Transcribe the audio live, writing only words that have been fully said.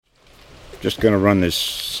Just going to run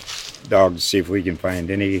this dog to see if we can find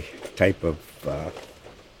any type of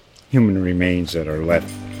human remains that are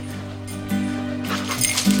left.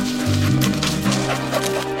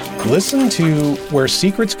 Listen to Where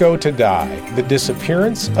Secrets Go to Die, The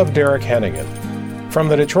Disappearance of Derek Hennigan. From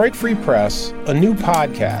the Detroit Free Press, a new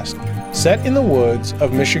podcast set in the woods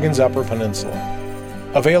of Michigan's Upper Peninsula.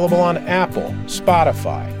 Available on Apple,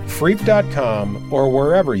 Spotify, Freep.com, or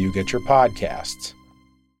wherever you get your podcasts.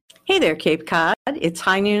 Hey there, Cape Cod. It's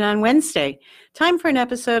High Noon on Wednesday. Time for an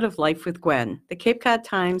episode of Life with Gwen, the Cape Cod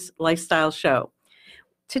Times lifestyle show.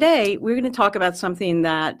 Today, we're going to talk about something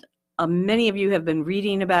that many of you have been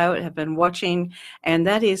reading about, have been watching, and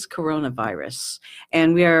that is coronavirus.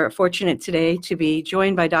 And we are fortunate today to be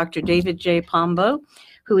joined by Dr. David J. Pombo,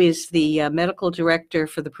 who is the medical director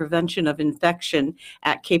for the prevention of infection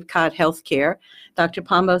at Cape Cod Healthcare. Dr.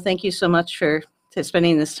 Pombo, thank you so much for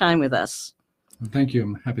spending this time with us. Thank you.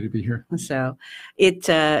 I'm happy to be here. So it's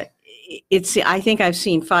I think I've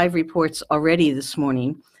seen 5 reports already this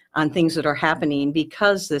morning on things that are happening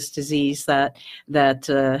because this disease that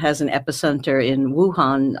has an epicenter in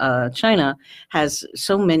Wuhan, China, has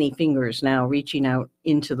so many fingers now reaching out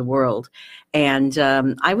into the world. And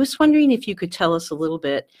I was wondering if you could tell us a little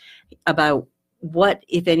bit about what,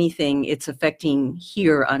 if anything, it's affecting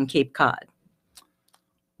here on Cape Cod.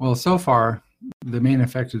 Well, so far, the main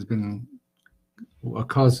effect has been a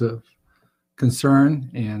cause of concern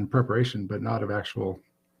and preparation, but not of actual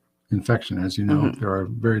infection. As you know, there are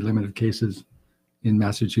very limited cases in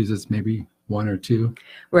Massachusetts, maybe 1 or 2.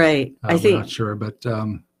 Right. I think we're not sure, but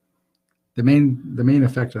the main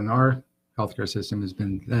effect on our healthcare system has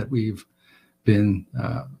been that we've been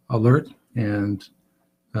alert and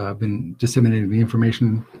been disseminating the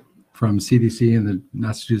information from CDC and the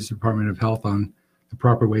Massachusetts Department of Health on the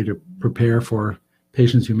proper way to prepare for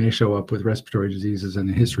patients who may show up with respiratory diseases and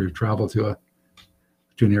a history of travel to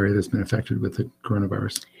an area that's been affected with the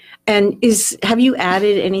coronavirus. And have you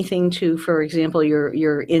added anything to, for example,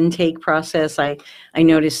 your intake process? I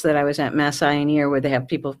noticed that I was at Mass Eye and Ear where they have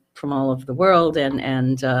people from all over the world,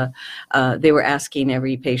 and they were asking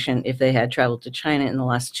every patient if they had traveled to China in the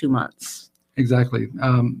last 2 months. Exactly.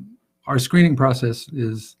 Our screening process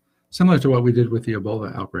is similar to what we did with the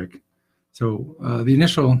Ebola outbreak. So the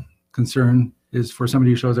initial concern is for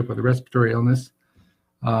somebody who shows up with a respiratory illness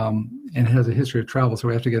and has a history of travel. So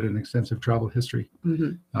we have to get an extensive travel history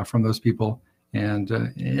from those people. And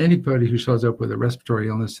anybody who shows up with a respiratory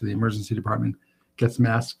illness to the emergency department gets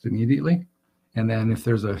masked immediately. And then if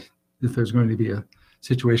there's going to be a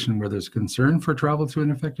situation where there's concern for travel to an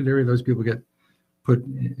infected area, those people get put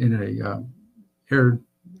in a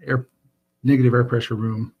negative air pressure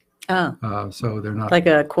room. So they're not like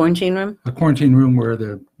a quarantine room? A quarantine room where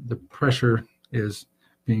the pressure is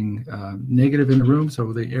being negative in the room,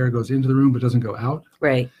 so the air goes into the room but doesn't go out.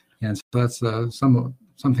 Right. And so that's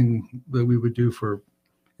something that we would do for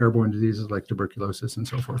airborne diseases like tuberculosis and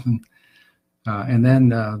so forth. And then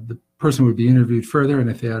the person would be interviewed further, and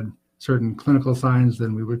if they had certain clinical signs,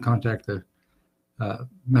 then we would contact the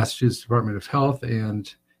Massachusetts Department of Health,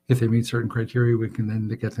 and if they meet certain criteria, we can then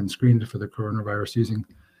get them screened for the coronavirus using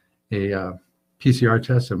a PCR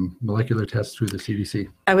test, a molecular test through the CDC.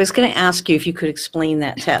 I was going to ask you if you could explain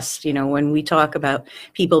that test. You know, when we talk about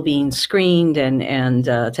people being screened and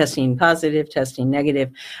testing positive, testing negative,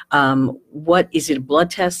 what is it? A blood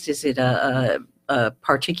test? Is it a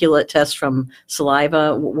particulate test from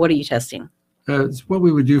saliva? What are you testing? It's what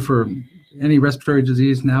we would do for any respiratory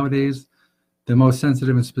disease nowadays. The most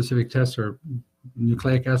sensitive and specific tests are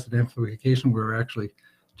nucleic acid amplification, where we're actually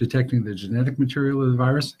detecting the genetic material of the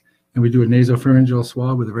virus. And we do a nasopharyngeal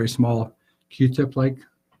swab with a very small Q-tip-like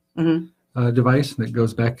device that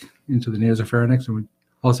goes back into the nasopharynx, and we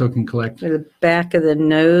also can collect the back of the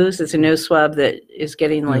nose. It's a nose swab that is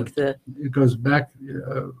getting It goes back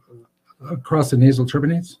across the nasal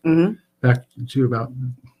turbinates, back to about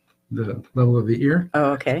the level of the ear.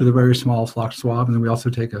 Oh, okay. With a very small flock swab, and then we also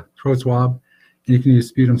take a throat swab, and you can use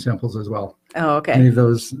sputum samples as well. Oh, okay. Many of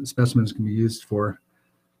those specimens can be used for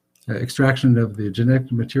extraction of the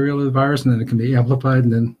genetic material of the virus, and then it can be amplified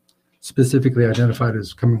and then specifically identified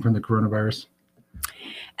as coming from the coronavirus.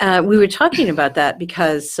 We were talking about that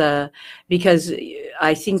because I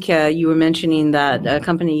think you were mentioning that a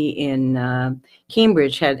company in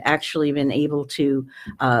Cambridge had actually been able to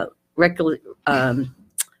replicate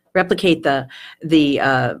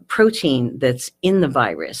the protein that's in the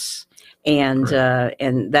virus, and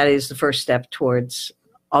that is the first step towards,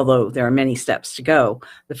 although there are many steps to go,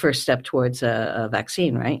 the first step towards a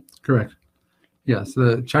vaccine, right? Correct. Yes,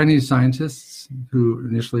 the Chinese scientists who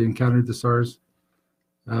initially encountered the SARS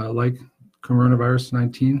like coronavirus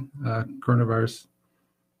 19, coronavirus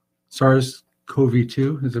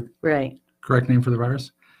SARS-CoV-2 is a Right. correct name for the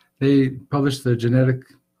virus. They published the genetic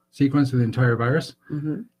sequence of the entire virus.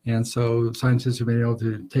 Hmm. And so scientists have been able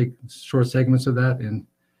to take short segments of that and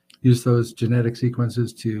use those genetic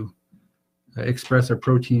sequences to express a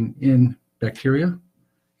protein in bacteria.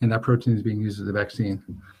 And that protein is being used as a vaccine.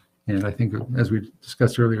 And I think, as we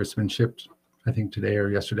discussed earlier, it's been shipped, I think, today or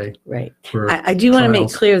yesterday. Right. For I do want to make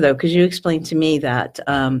trials. clear, though, because you explained to me that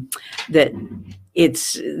that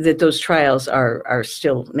those trials are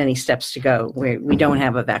still many steps to go. We don't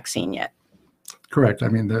have a vaccine yet. Correct. I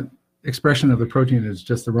mean, the expression of the protein is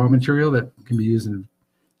just the raw material that can be used in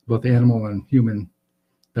both animal and human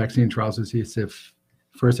vaccine trials to see if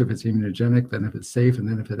it's immunogenic, then if it's safe, and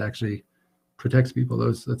then if it actually protects people.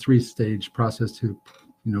 Those the 3-stage process to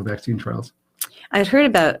vaccine trials. I had heard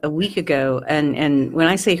about a week ago, and when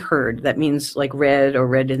I say heard, that means like read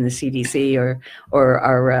in the CDC or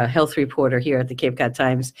our health reporter here at the Cape Cod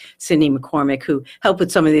Times, Cindy McCormick, who helped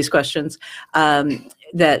with some of these questions.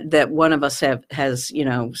 That one of us has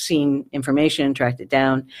seen information, tracked it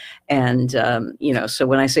down, and so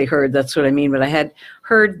when I say heard, that's what I mean. But I had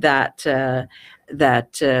heard that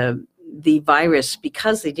the virus,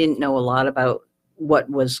 because they didn't know a lot about what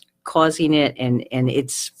was causing it and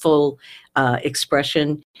its full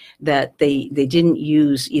expression, that they didn't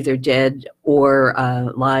use either dead or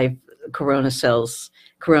live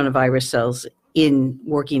coronavirus cells in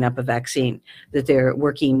working up a vaccine, that they're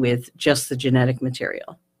working with just the genetic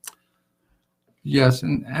material. Yes,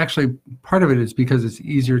 and actually part of it is because it's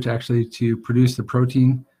easier to produce the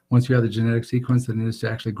protein once you have the genetic sequence than it is to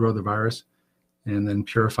actually grow the virus and then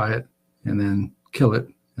purify it and then kill it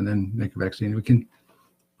and then make a vaccine. We can,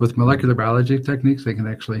 with molecular biology techniques, they can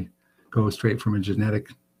actually go straight from a genetic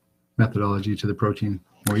methodology to the protein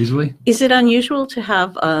more easily. Is it unusual to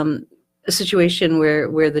have a situation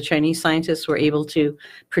where the Chinese scientists were able to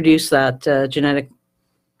produce that genetic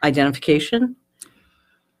identification?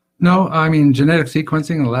 No, I mean, genetic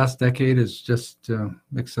sequencing in the last decade has just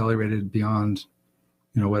accelerated beyond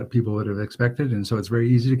what people would have expected. And so it's very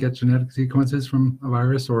easy to get genetic sequences from a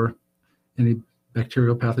virus or any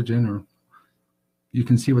bacterial pathogen, or you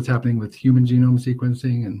can see what's happening with human genome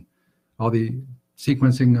sequencing and all the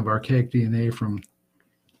sequencing of archaic DNA from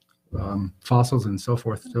fossils and so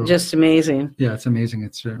forth. So, just amazing. Yeah, it's amazing.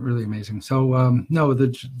 It's really amazing. So no,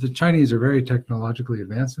 the Chinese are very technologically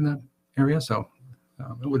advanced in that area. So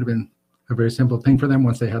it would have been a very simple thing for them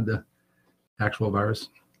once they had the actual virus.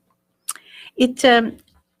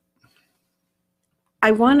 I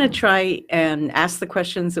want to try and ask the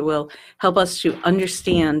questions that will help us to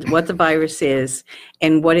understand what the virus is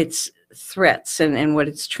and what its threats and what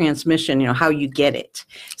its transmission, how you get it.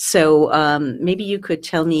 So maybe you could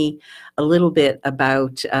tell me a little bit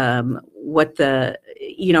about what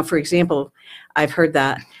for example, I've heard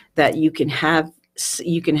that you can have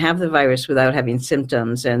the virus without having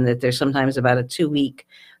symptoms, and that there's sometimes about a 2-week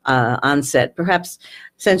onset. Perhaps,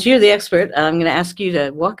 since you're the expert, I'm going to ask you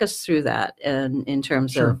to walk us through that in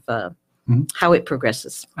terms Sure. of how it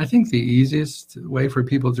progresses. I think the easiest way for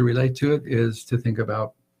people to relate to it is to think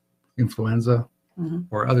about influenza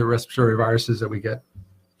or other respiratory viruses that we get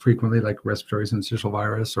frequently, like respiratory syncytial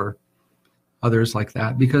virus or others like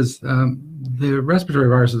that, because the respiratory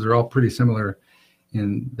viruses are all pretty similar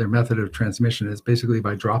in their method of transmission. It's basically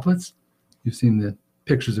by droplets. You've seen the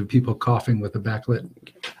pictures of people coughing with a backlit.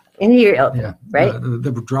 In your Yeah, right.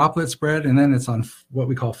 The droplet spread, and then it's on what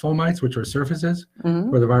we call fomites, which are surfaces Mhm.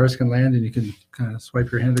 where the virus can land, and you can kind of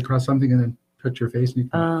swipe your hand across something and then touch your face, and you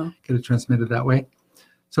can get it transmitted that way.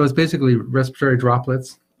 So it's basically respiratory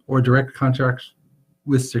droplets or direct contact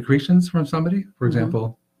with secretions from somebody. For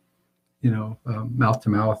example, mouth to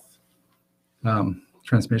mouth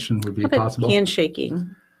transmission would be How about possible.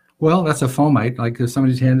 handshaking? Well, that's a fomite. Like if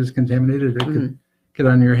somebody's hand is contaminated, it could get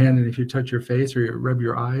on your hand, and if you touch your face or you rub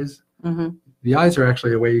your eyes, the eyes are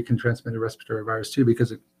actually a way you can transmit a respiratory virus too,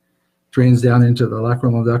 because it drains down into the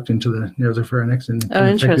lacrimal duct, into the nasopharynx, and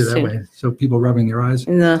can affect you that interesting. way. So people rubbing their eyes.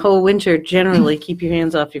 In the whole winter, generally keep your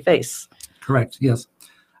hands off your face. Correct. Yes.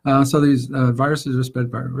 So these viruses are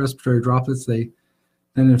spread by respiratory droplets. They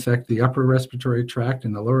then infect the upper respiratory tract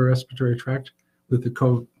and the lower respiratory tract. With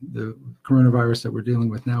the coronavirus that we're dealing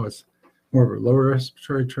with now, it's more of a lower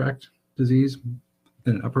respiratory tract disease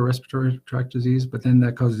than an upper respiratory tract disease. But then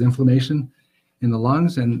that causes inflammation in the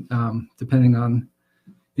lungs, and depending on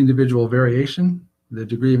individual variation, the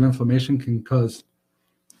degree of inflammation can cause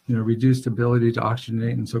reduced ability to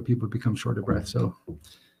oxygenate, and so people become short of breath. So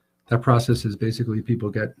that process is basically people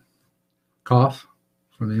get cough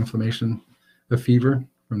from the inflammation, a fever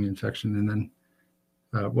from the infection, and then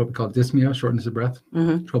what we call dyspnea, shortness of breath,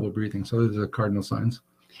 Mhm. trouble breathing. So those are the cardinal signs.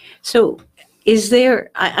 So, is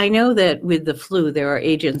there, I know that with the flu, there are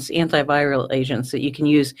agents, antiviral agents that you can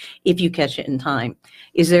use if you catch it in time.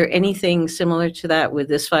 Is there anything similar to that with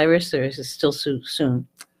this virus, or is it still soon?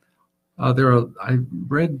 I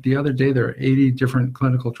read the other day there are 80 different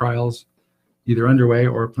clinical trials either underway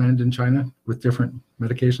or planned in China with different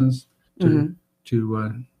medications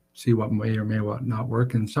to see what may or may not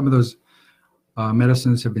work. And some of those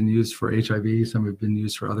medicines have been used for HIV. Some have been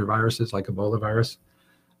used for other viruses like Ebola virus.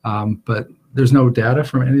 But there's no data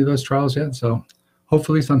from any of those trials yet. So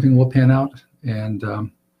hopefully something will pan out.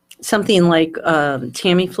 And Something like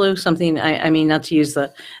Tamiflu, something, I mean, not to use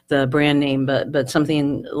the brand name, but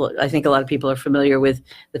something I think a lot of people are familiar with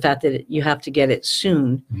the fact that you have to get it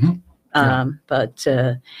soon.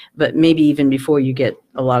 But maybe even before you get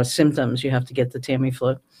a lot of symptoms, you have to get the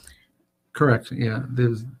Tamiflu. Correct. Yeah.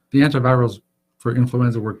 The antivirals for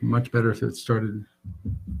influenza work much better if it started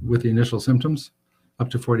with the initial symptoms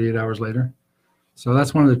up to 48 hours later. So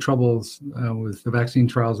that's one of the troubles with the vaccine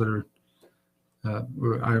trials that are,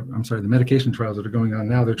 the medication trials that are going on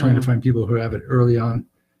now. They're trying to find people who have it early on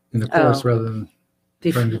in the course rather than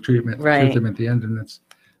trying to treat them at the end. And it's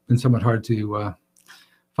been somewhat hard to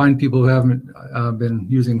find people who haven't been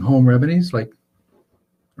using home remedies like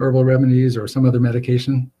herbal remedies or some other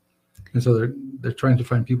medication. And so they're trying to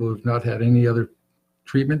find people who've not had any other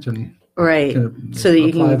treatment and so that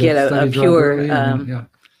you can get a pure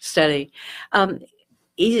study.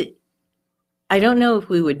 I don't know if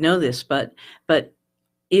we would know this, but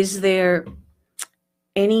is there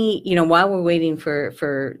any, while we're waiting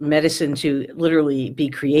for medicine to literally be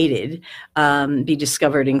created, be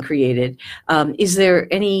discovered and created, is there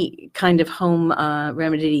any kind of home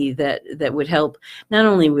remedy that would help not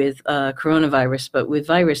only with coronavirus, but with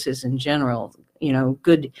viruses in general,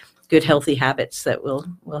 good healthy habits that will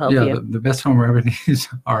help you? The best home remedies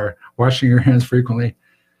are washing your hands frequently.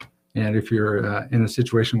 And if you're in a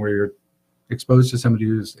situation where you're exposed to somebody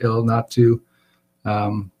who's ill, not to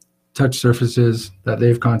touch surfaces that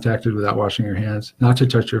they've contacted without washing your hands, not to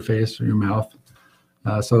touch your face or your mouth.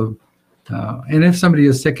 And if somebody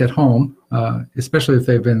is sick at home, especially if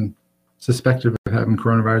they've been suspected of having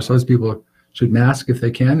coronavirus, those people should mask if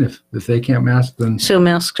they can. If they can't mask, then... So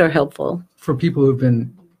masks are helpful. For people who've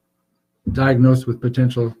been diagnosed with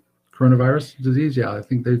potential coronavirus disease, I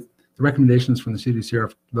think the recommendations from the CDC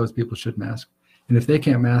are those people should mask. And if they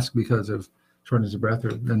can't mask because of shortness of breath,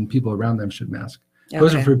 then people around them should mask. Okay.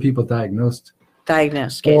 Those are for people diagnosed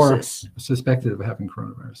cases or suspected of having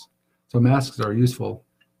coronavirus. So masks are useful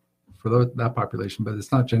for that population, but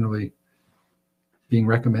it's not generally being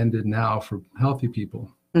recommended now for healthy people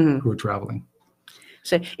who are traveling.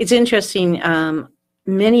 So it's interesting.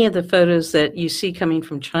 Many of the photos that you see coming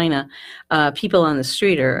from China, people on the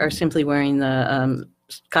street are simply wearing the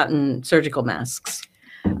cotton surgical masks.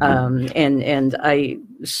 And I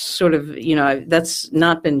sort of, that's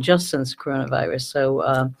not been just since coronavirus. So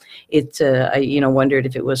I wondered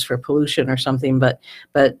if it was for pollution or something, but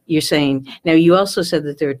you're saying, now you also said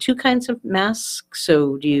that there are two kinds of masks.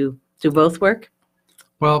 So do both work?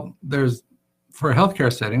 Well, for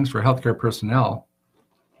healthcare settings, for healthcare personnel,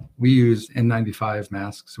 we use N95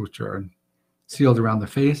 masks, which are sealed around the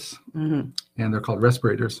face, and they're called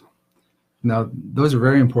respirators. Now, those are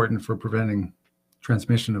very important for preventing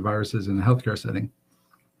transmission of viruses in the healthcare setting.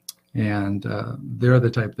 And they're the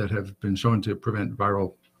type that have been shown to prevent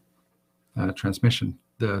viral transmission.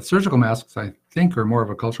 The surgical masks, I think, are more of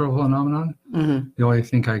a cultural phenomenon. The only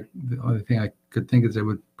thing I could think is it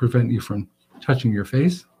would prevent you from touching your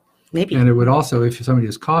face. Maybe. And it would also, if somebody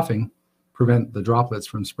is coughing, prevent the droplets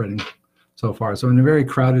from spreading so far. So in a very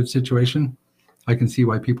crowded situation, I can see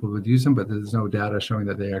why people would use them, but there's no data showing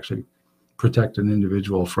that they actually protect an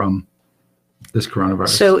individual from this coronavirus.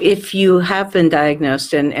 So if you have been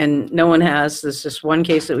diagnosed, and no one has, there's just one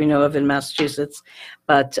case that we know of in Massachusetts,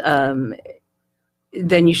 but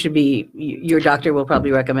then your doctor will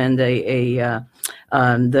probably recommend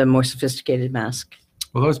the more sophisticated mask.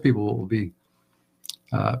 Well, those people will be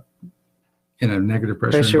in a negative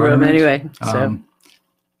pressure room environment. Anyway. So.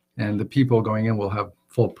 And the people going in will have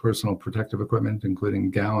full personal protective equipment,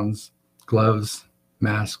 including gowns, gloves,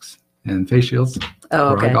 masks, and face shields. Oh,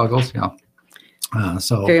 okay. Or eye goggles,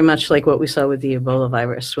 So very much like what we saw with the Ebola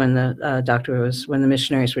virus when the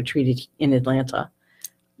missionaries were treated in Atlanta.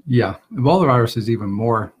 Yeah, Ebola virus is even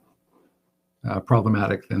more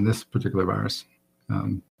problematic than this particular virus.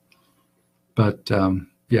 In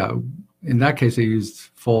that case, they used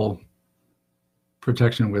full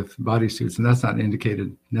protection with bodysuits, and that's not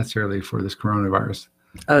indicated necessarily for this coronavirus.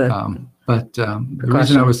 The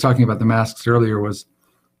reason I was talking about the masks earlier was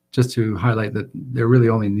just to highlight that they're really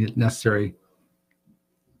only necessary,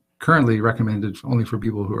 currently recommended only for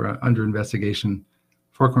people who are under investigation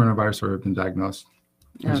for coronavirus or have been diagnosed.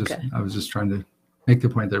 I was just trying to make the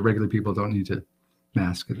point that regular people don't need to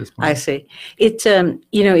mask at this point. I see.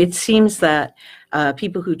 It seems that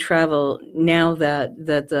people who travel now that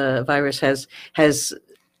the virus has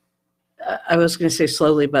I was going to say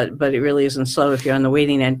slowly, but it really isn't slow if you're on the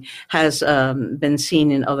waiting end, has been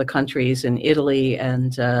seen in other countries, in Italy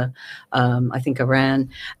and I think Iran.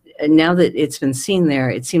 And now that it's been seen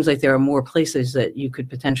there, it seems like there are more places that you could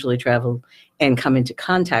potentially travel and come into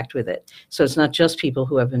contact with it. So it's not just people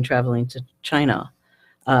who have been traveling to China.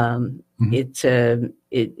 Does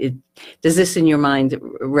this, in your mind,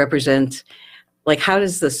 represent, like, how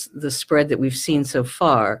does the spread that we've seen so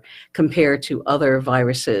far compare to other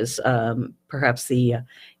viruses, perhaps the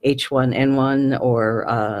H1N1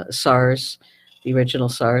 or SARS, the original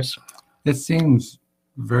SARS? It seems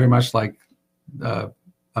very much like a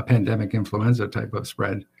pandemic influenza type of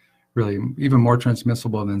spread, really even more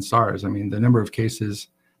transmissible than SARS. I mean, the number of cases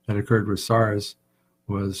that occurred with SARS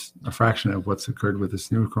was a fraction of what's occurred with this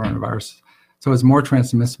new coronavirus. So it's more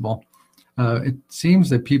transmissible. It seems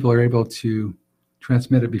that people are able to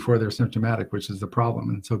transmit it before they're symptomatic, which is the problem.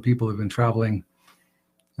 And so people have been traveling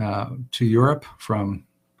to Europe from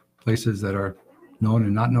places that are known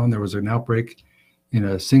and not known. There was an outbreak in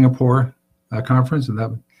a Singapore conference, and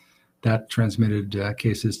that transmitted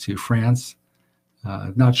cases to France.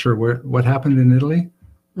 Not sure what happened in Italy.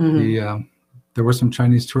 There were some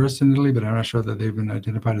Chinese tourists in Italy, but I'm not sure that they've been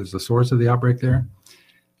identified as the source of the outbreak there.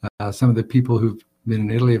 Some of the people who've been in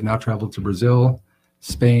Italy have now traveled to Brazil,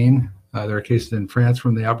 Spain. There are cases in France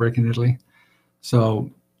from the outbreak in Italy. So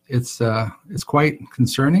it's quite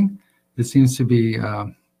concerning. It seems to be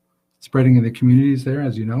spreading in the communities there,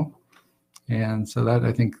 as you know. And so that,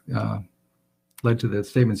 I think, led to the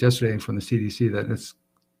statements yesterday from the CDC that it's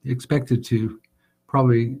expected to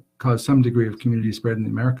probably cause some degree of community spread in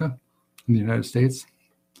America, in the United States.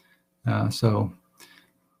 So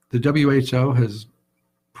the WHO has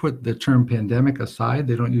put the term pandemic aside.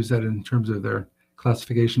 They don't use that in terms of their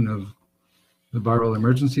classification of the viral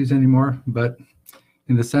emergencies anymore, but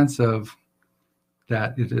in the sense of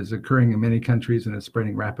that it is occurring in many countries and it's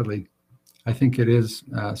spreading rapidly, I think it is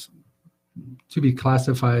to be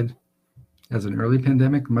classified as an early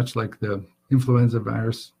pandemic, much like the influenza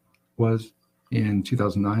virus was in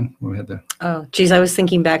 2009 when we had the... Oh, geez, I was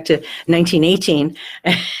thinking back to 1918.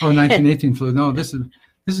 1918 flu. No, this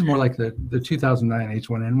is more like the 2009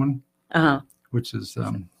 H1N1, which is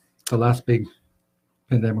the last big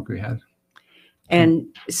pandemic we had. And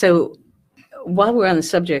so while we're on the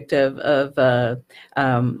subject of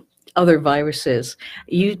other viruses,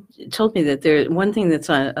 you told me that one thing that's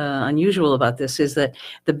unusual about this is that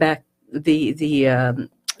the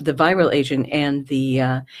viral agent and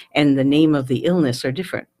the name of the illness are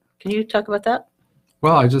different. Can you talk about that?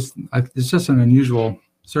 Well, it's just an unusual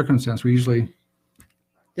circumstance. We usually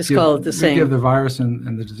call it the same. We give the virus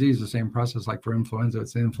and the disease the same process. Like for influenza,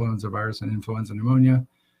 it's the influenza virus and influenza pneumonia.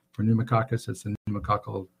 For pneumococcus, it's the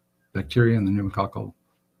pneumococcal bacteria and the pneumococcal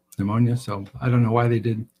pneumonia. So I don't know why they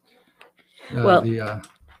did the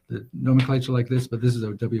nomenclature like this, but this is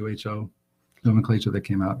a WHO nomenclature that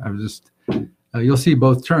came out. I was just... you'll see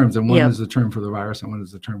both terms, and one is the term for the virus and one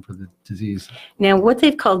is the term for the disease. Now, what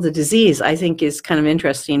they've called the disease, I think, is kind of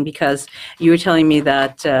interesting because you were telling me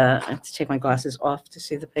that, I have to take my glasses off to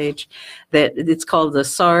see the page, that it's called the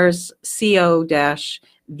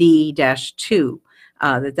SARS-CoV-2,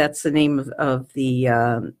 that's the name of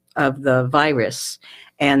the virus.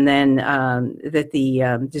 And then that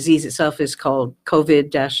the disease itself is called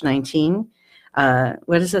COVID-19.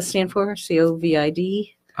 What does that stand for?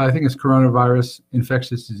 COVID? I think it's coronavirus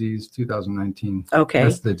infectious disease 2019. Okay.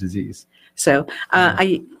 That's the disease. So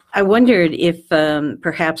I wondered if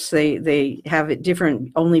perhaps they have it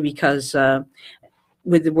different only because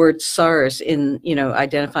with the word SARS in,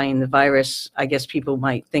 identifying the virus, I guess people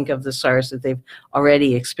might think of the SARS that they've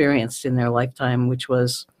already experienced in their lifetime, which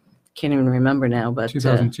was, can't even remember now, but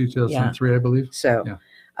 2002, 2003, I believe. So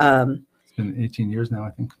it's been 18 years now, I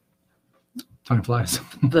think. Time flies.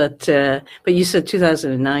 But you said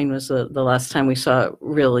 2009 was the last time we saw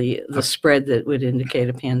really the spread that would indicate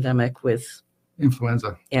a pandemic with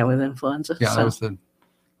influenza. Yeah, with influenza. Yeah, so.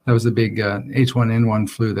 that was the big H1N1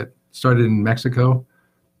 flu that started in Mexico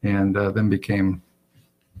and then became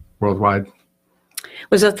worldwide.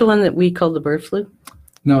 Was that the one that we called the bird flu?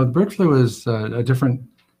 No, the bird flu is a different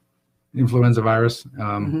influenza virus,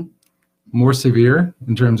 more severe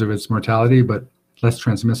in terms of its mortality, but less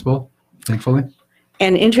transmissible, thankfully.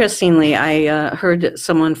 And interestingly, I heard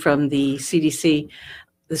someone from the CDC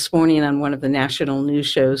this morning on one of the national news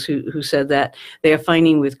shows who said that they are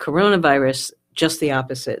finding with coronavirus just the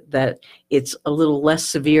opposite, that it's a little less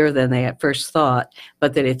severe than they at first thought,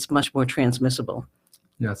 but that it's much more transmissible.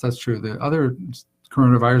 Yes, that's true. The other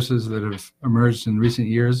coronaviruses that have emerged in recent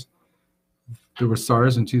years, there was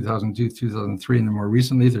SARS in 2002, 2003, and then more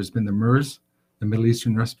recently there's been the MERS, the Middle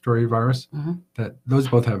Eastern Respiratory Virus. That those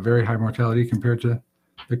both have very high mortality compared to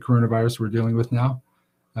the coronavirus we're dealing with now.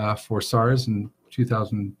 For SARS in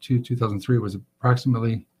 2002, 2003 was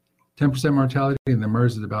approximately 10% mortality, and the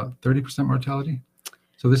MERS is about 30% mortality.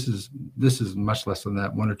 So this is much less than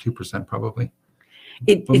that, 1 or 2% probably.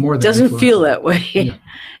 It doesn't feel that way. Yeah.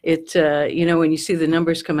 It when you see the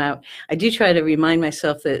numbers come out, I do try to remind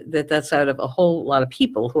myself that that's out of a whole lot of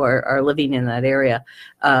people who are living in that area.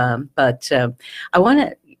 But I want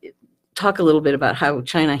to talk a little bit about how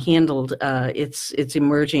China handled its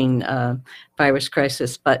emerging virus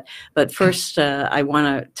crisis. But first, I want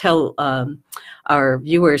to tell our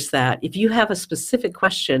viewers that if you have a specific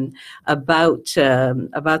question about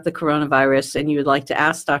the coronavirus and you would like to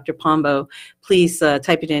ask Dr. Pombo, please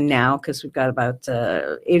type it in now, because we've got about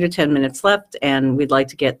 8 or 10 minutes left, and we'd like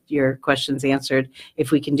to get your questions answered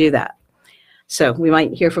if we can do that. So we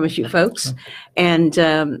might hear from a few folks. And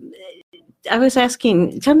I was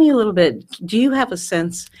asking, tell me a little bit, do you have a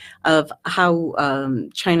sense of how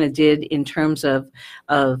China did in terms of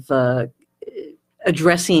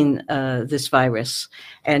addressing this virus?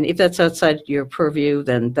 And if that's outside your purview,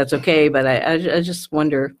 then that's okay, but I just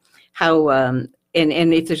wonder how, and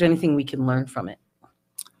if there's anything we can learn from it.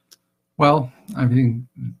 Well, I mean,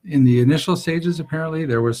 in the initial stages, apparently,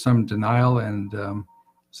 there was some denial and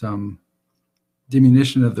some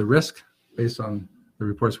diminution of the risk based on the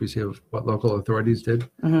reports we see of what local authorities did.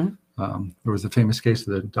 There was a famous case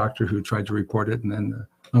of the doctor who tried to report it, and then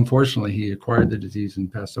unfortunately he acquired the disease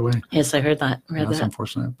and passed away. Yes, I heard that. That's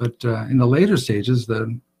unfortunate. But in the later stages,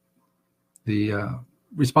 the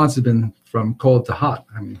response has been from cold to hot.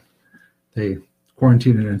 I mean, they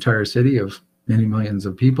quarantined an entire city of many millions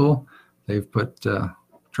of people. They've put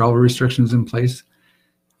travel restrictions in place,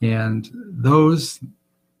 and those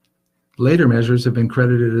later measures have been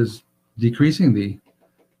credited as decreasing the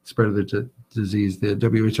spread of the disease. The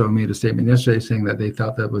WHO made a statement yesterday saying that they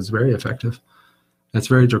thought that was very effective. That's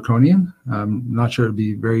very draconian. I'm not sure it'd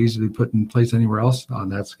be very easily put in place anywhere else on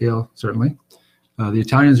that scale, certainly. The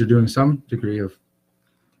Italians are doing some degree of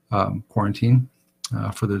quarantine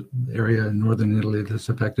for the area in northern Italy that's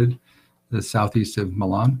affected, the southeast of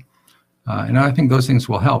Milan. And I think those things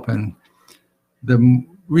will help. And the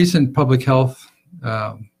recent public health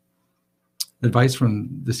advice from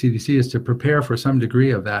the CDC is to prepare for some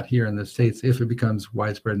degree of that here in the States if it becomes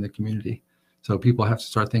widespread in the community. So people have to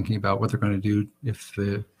start thinking about what they're going to do if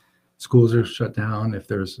the schools are shut down, if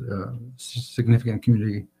there's significant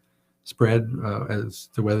community spread as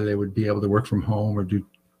to whether they would be able to work from home or do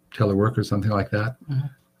telework or something like that.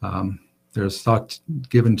 There's thought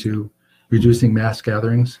given to reducing mass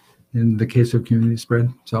gatherings in the case of community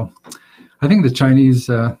spread. So I think the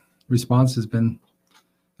Chinese response has been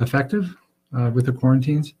effective with the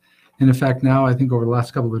quarantines. And in fact, now I think over the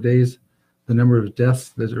last couple of days, the number of deaths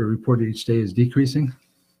that are reported each day is decreasing.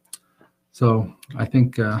 So I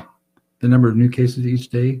think the number of new cases each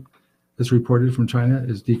day that's reported from China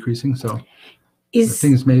is decreasing. So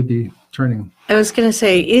things may be turning. I was going to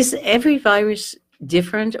say, is every virus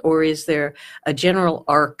different, or is there a general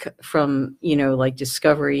arc from, like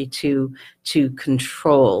discovery to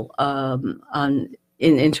control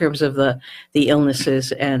in terms of the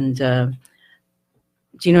illnesses and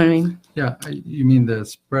do you know what I mean? Yeah, you mean the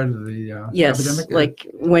spread of the epidemic? Like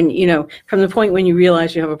when, from the point when you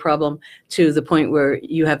realize you have a problem to the point where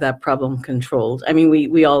you have that problem controlled. I mean,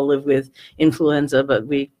 we all live with influenza, but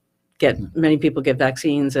many people get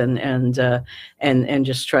vaccines and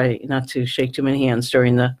just try not to shake too many hands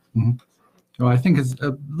during the. Well, I think it's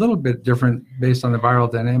a little bit different based on the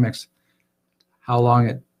viral dynamics, how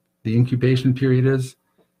long the incubation period is,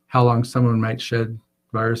 how long someone might shed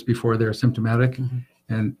virus before they're symptomatic.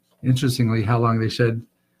 And interestingly, how long they shed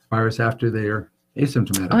virus after they are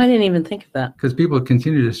asymptomatic. Oh, I didn't even think of that. Because people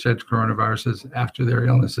continue to shed coronaviruses after their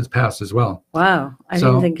illness has passed as well. Wow, I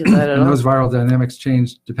didn't think of that at all. And those viral dynamics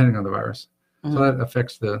change depending on the virus. So that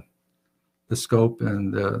affects the scope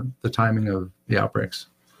and the timing of the outbreaks.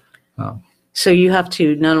 So you have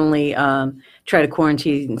to not only try to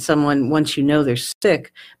quarantine someone once you know they're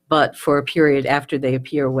sick, but for a period after they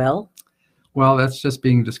appear well? Well, that's just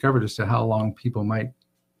being discovered as to how long people might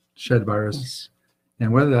shed virus. Yes.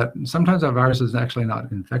 And whether sometimes that virus is actually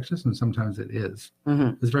not infectious and sometimes it is.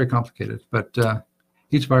 It's very complicated, but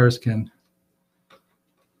each virus can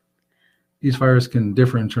each virus can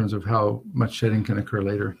differ in terms of how much shedding can occur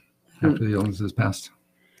later after the illness has passed.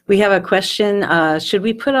 We have a question. Should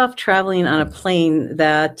we put off traveling on a plane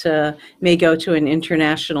that may go to an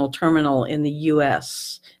international terminal in the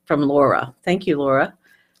U.S.? From Laura. Thank you, Laura.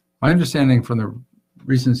 My understanding from the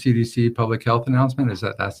recent CDC public health announcement is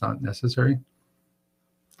that that's not necessary.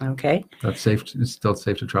 Okay. That's safe. It's still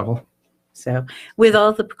safe to travel. So with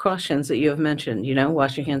all the precautions that you have mentioned,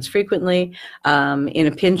 wash your hands frequently. In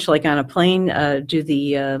a pinch, like on a plane, do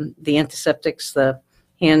the antiseptics, the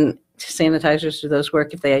hand sanitizers, do those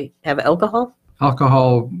work if they have alcohol?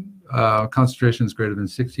 Alcohol concentrations greater than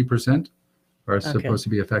 60% are supposed to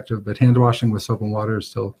be effective, but hand washing with soap and water is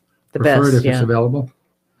still the preferred best, if it's available.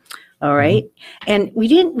 All right. And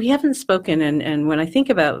we haven't spoken, and when I think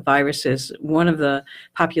about viruses, one of the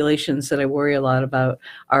populations that I worry a lot about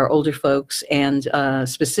are older folks, and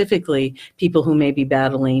specifically people who may be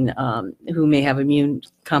battling, who may have immune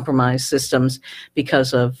compromised systems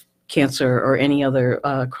because of cancer or any other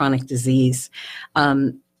chronic disease.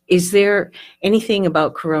 Is there anything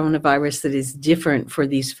about coronavirus that is different for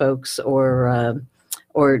these folks, or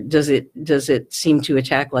does it seem to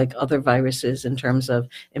attack like other viruses in terms of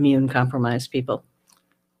immune compromised people?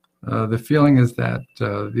 The feeling is that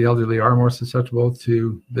the elderly are more susceptible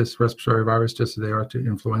to this respiratory virus, just as they are to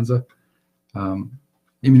influenza.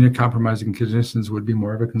 Immunocompromising conditions would be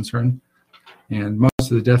more of a concern, and most of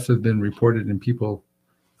the deaths have been reported in people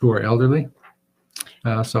who are elderly.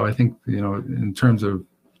 So I think, in terms of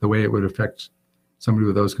the way it would affect somebody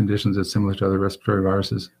with those conditions, it's similar to other respiratory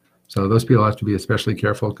viruses. So those people have to be especially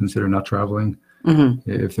careful, consider not traveling.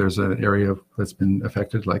 If there's an area that's been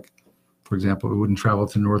affected, like, for example, we wouldn't travel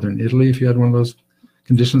to northern Italy if you had one of those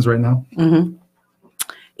conditions right now.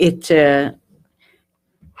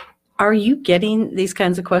 Are you getting these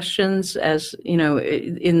kinds of questions as, in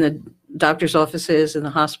the doctor's offices, in the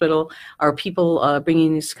hospital? Are people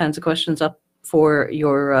bringing these kinds of questions up for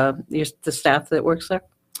the staff that works there?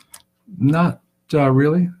 Not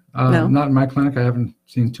really. No? Not in my clinic. I haven't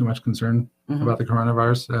seen too much concern about the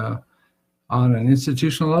coronavirus. On an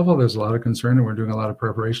institutional level, there's a lot of concern, and we're doing a lot of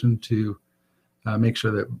preparation to make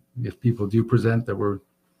sure that if people do present, that we're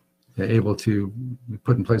able to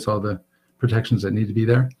put in place all the protections that need to be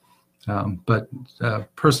there. But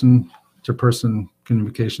person-to-person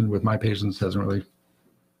communication with my patients hasn't really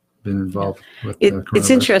been involved with coronavirus.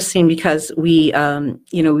 It's interesting because we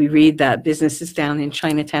read that business is down in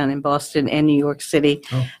Chinatown, in Boston, and New York City,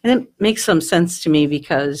 and it makes some sense to me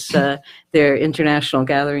because they're international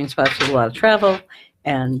gathering spots with a lot of travel,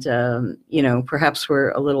 and perhaps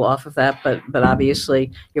we're a little off of that, but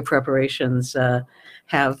obviously your preparations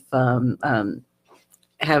have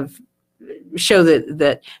show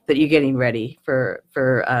that you're getting ready for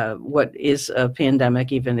what is a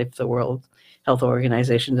pandemic, even if the World Health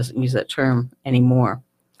Organization doesn't use that term anymore.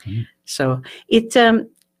 So it,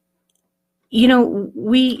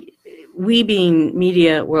 we being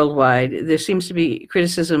media worldwide, there seems to be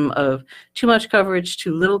criticism of too much coverage,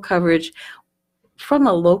 too little coverage. From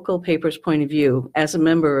a local paper's point of view, as a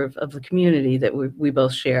member of the community that we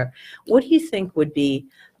both share, what do you think would be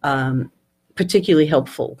particularly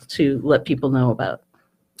helpful to let people know about?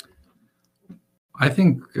 I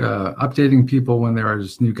think updating people when there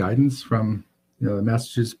is new guidance from the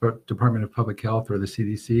Massachusetts Department of Public Health or the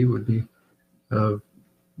CDC would be of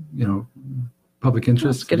public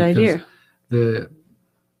interest. That's a good idea. The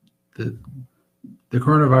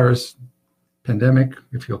coronavirus pandemic,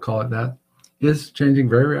 if you'll call it that, is changing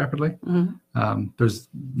very rapidly. There's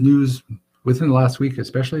news within the last week,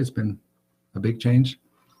 especially. It's been a big change.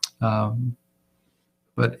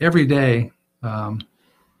 But every day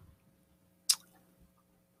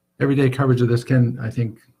coverage of this can, I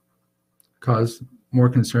think, cause more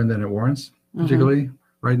concern than it warrants, particularly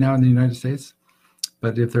right now in the United States.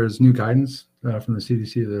 But if there's new guidance from the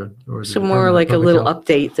CDC or so more like a little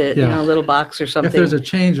update, that a little box or something. If there's a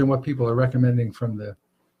change in what people are recommending from the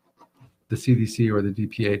CDC or the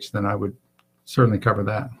DPH, then I would certainly cover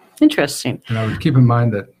that. Interesting. And I would keep in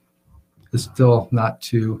mind that it's still not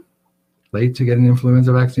too late to get an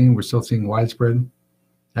influenza vaccine. We're still seeing widespread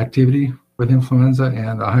activity with influenza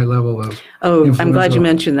and a high level of I'm glad you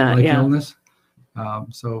mentioned that. Illness.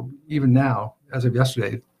 So even now, as of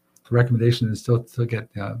yesterday, the recommendation is still to get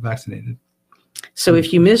vaccinated. So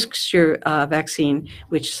if you missed your vaccine,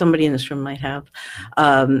 which somebody in this room might have,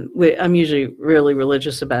 I'm usually really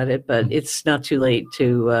religious about it, but it's not too late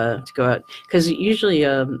to go out, because usually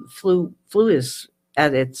flu is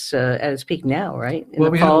at its peak now, right? In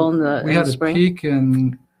the fall and the spring. We had a peak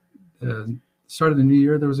in start of the new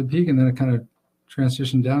year. There was a peak, and then it kind of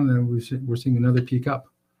transitioned down, and then we're seeing another peak up.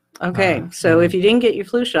 Okay, so if you didn't get your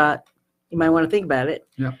flu shot, you might want to think about it.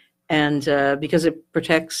 Yeah. And because it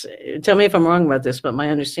protects, tell me if I'm wrong about this, but my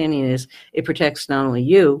understanding is it protects not only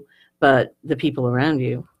you, but the people around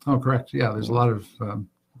you. Oh, correct. Yeah, there's a lot of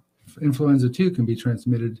influenza too can be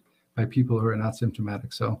transmitted by people who are not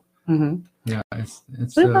symptomatic. So yeah, it's.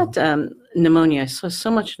 What about pneumonia? I saw so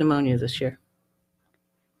much pneumonia this year.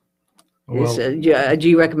 Well, Do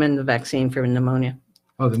you recommend the vaccine for pneumonia?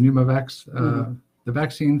 Oh, the Pneumovax, the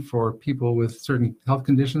vaccine for people with certain health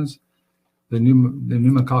conditions, the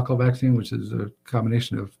pneumococcal vaccine, which is a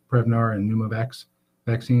combination of Prevnar and Pneumovax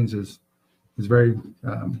vaccines, is very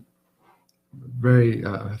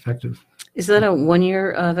effective. Is that a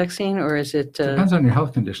 1-year vaccine, or is it? Depends on your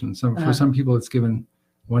health condition. For some people, it's given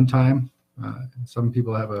one time. Some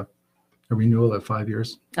people have a renewal at 5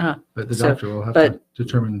 years. But the doctor will have to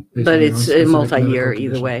determine. But it's a multi-year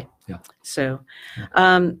either way. Yeah. So,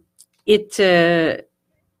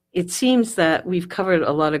 it seems that we've covered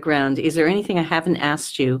a lot of ground. Is there anything I haven't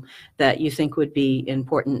asked you that you think would be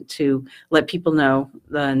important to let people know?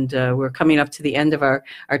 And we're coming up to the end of our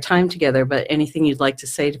time together, but anything you'd like to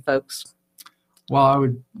say to folks? Well, I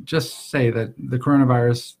would just say that the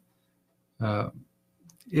coronavirus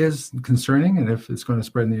is concerning, and if it's going to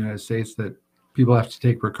spread in the United States, that people have to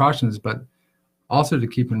take precautions, but also to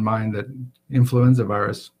keep in mind that influenza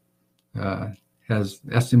virus has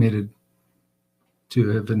estimated to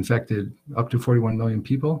have infected up to 41 million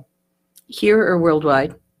people. Here or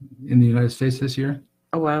worldwide? In the United States this year.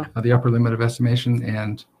 Oh, wow. The upper limit of estimation,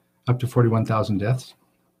 and up to 41,000 deaths.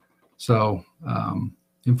 So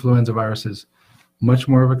influenza virus is much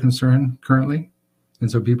more of a concern currently. And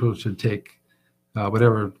so people should take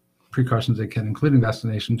whatever precautions they can, including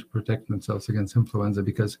vaccination, to protect themselves against influenza,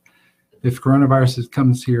 because if coronavirus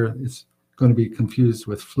comes here, it's going to be confused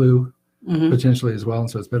with flu potentially as well. And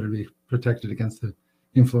so it's better to be protected against the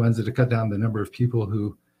influenza to cut down the number of people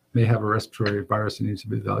who may have a respiratory virus and needs to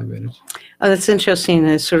be evaluated. Oh, that's interesting.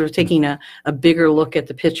 It's sort of taking a bigger look at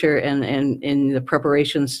the picture and in the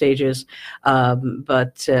preparation stages.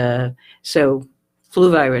 So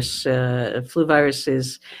flu virus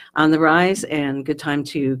is on the rise, and good time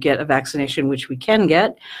to get a vaccination, which we can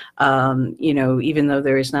get, even though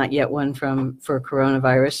there is not yet one for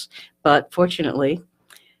coronavirus. But fortunately,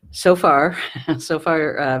 so far,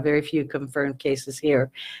 very few confirmed cases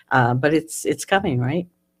here. But it's coming, right?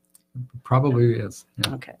 Probably is.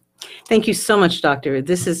 Yeah. Okay. Thank you so much, Doctor.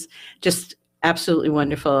 This is just absolutely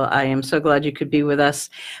wonderful. I am so glad you could be with us.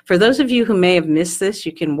 For those of you who may have missed this,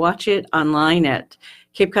 you can watch it online at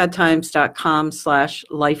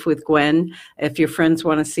capecodtimes.com/lifewithgwen if your friends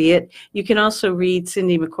want to see it. You can also read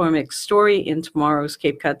Cindy McCormick's story in tomorrow's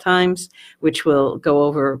Cape Cod Times, which will go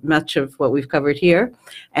over much of what we've covered here,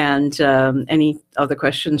 and any other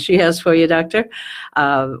questions she has for you, Doctor.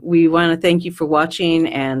 We want to thank you for watching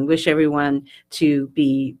and wish everyone to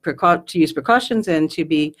use precautions and to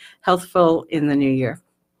be healthful in the new year.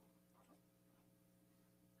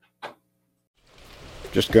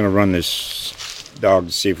 Just going to run this dog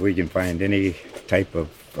to see if we can find any type of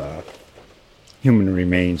human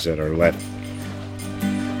remains that are left.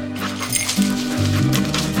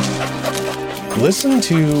 Listen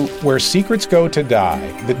to Where Secrets Go to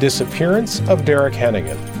Die, The Disappearance of Derek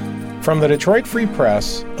Hennigan. From the Detroit Free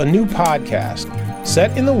Press, a new podcast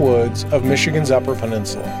set in the woods of Michigan's Upper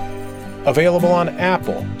Peninsula. Available on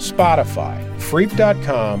Apple, Spotify,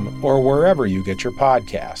 Freep.com, or wherever you get your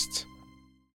podcasts.